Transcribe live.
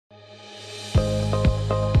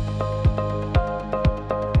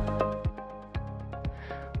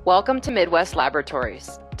Welcome to Midwest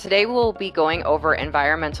Laboratories. Today we will be going over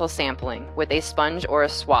environmental sampling with a sponge or a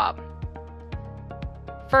swab.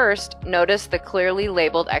 First, notice the clearly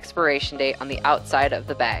labeled expiration date on the outside of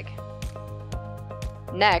the bag.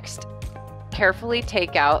 Next, carefully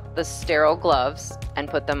take out the sterile gloves and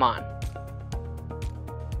put them on.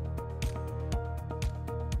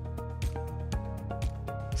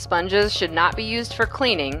 Sponges should not be used for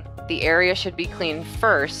cleaning. The area should be cleaned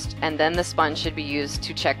first, and then the sponge should be used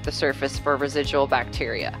to check the surface for residual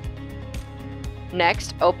bacteria.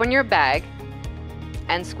 Next, open your bag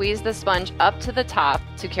and squeeze the sponge up to the top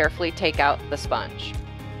to carefully take out the sponge.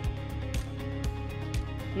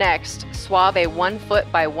 Next, swab a 1 foot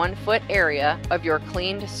by 1 foot area of your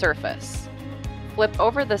cleaned surface. Flip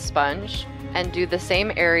over the sponge and do the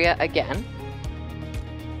same area again.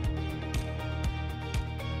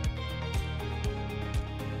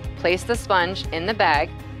 Place the sponge in the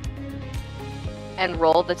bag and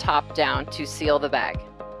roll the top down to seal the bag.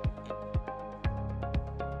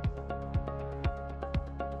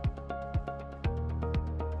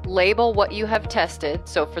 Label what you have tested.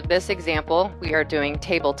 So for this example, we are doing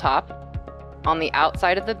tabletop on the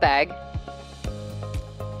outside of the bag,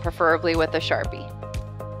 preferably with a Sharpie.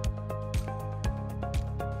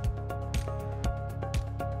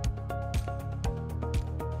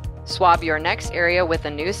 Swab your next area with a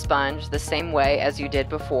new sponge the same way as you did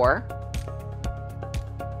before,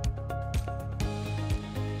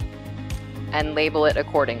 and label it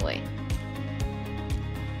accordingly.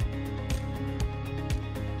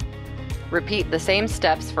 Repeat the same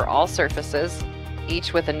steps for all surfaces,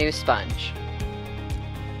 each with a new sponge,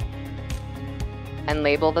 and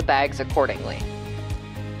label the bags accordingly.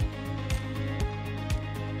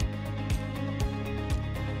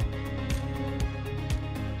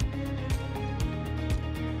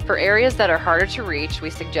 For areas that are harder to reach, we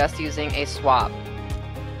suggest using a swab.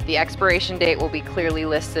 The expiration date will be clearly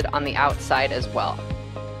listed on the outside as well.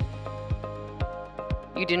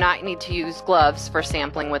 You do not need to use gloves for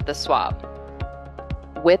sampling with the swab.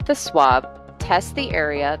 With the swab, test the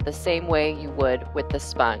area the same way you would with the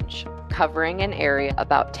sponge, covering an area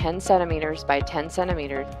about 10 centimeters by 10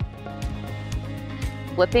 centimeters,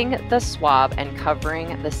 flipping the swab and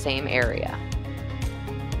covering the same area.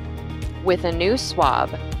 With a new swab,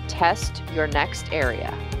 test your next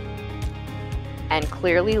area and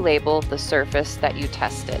clearly label the surface that you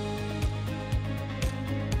tested.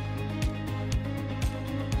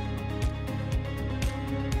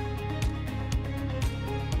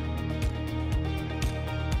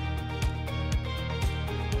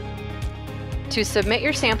 To submit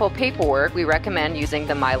your sample paperwork, we recommend using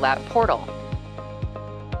the MyLab portal.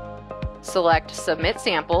 Select Submit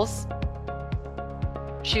Samples.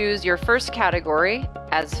 Choose your first category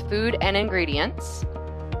as food and ingredients,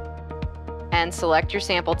 and select your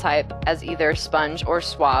sample type as either sponge or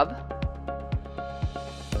swab.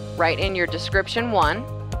 Write in your description 1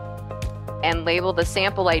 and label the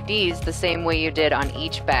sample IDs the same way you did on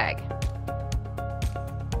each bag.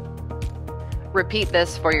 Repeat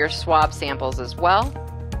this for your swab samples as well.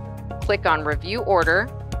 Click on Review Order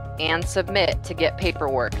and Submit to get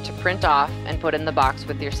paperwork to print off and put in the box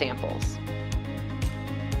with your samples.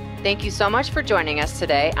 Thank you so much for joining us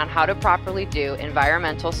today on how to properly do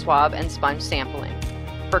environmental swab and sponge sampling.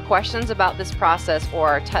 For questions about this process or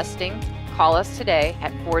our testing, call us today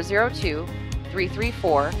at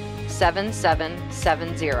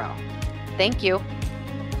 402-334-7770. Thank you.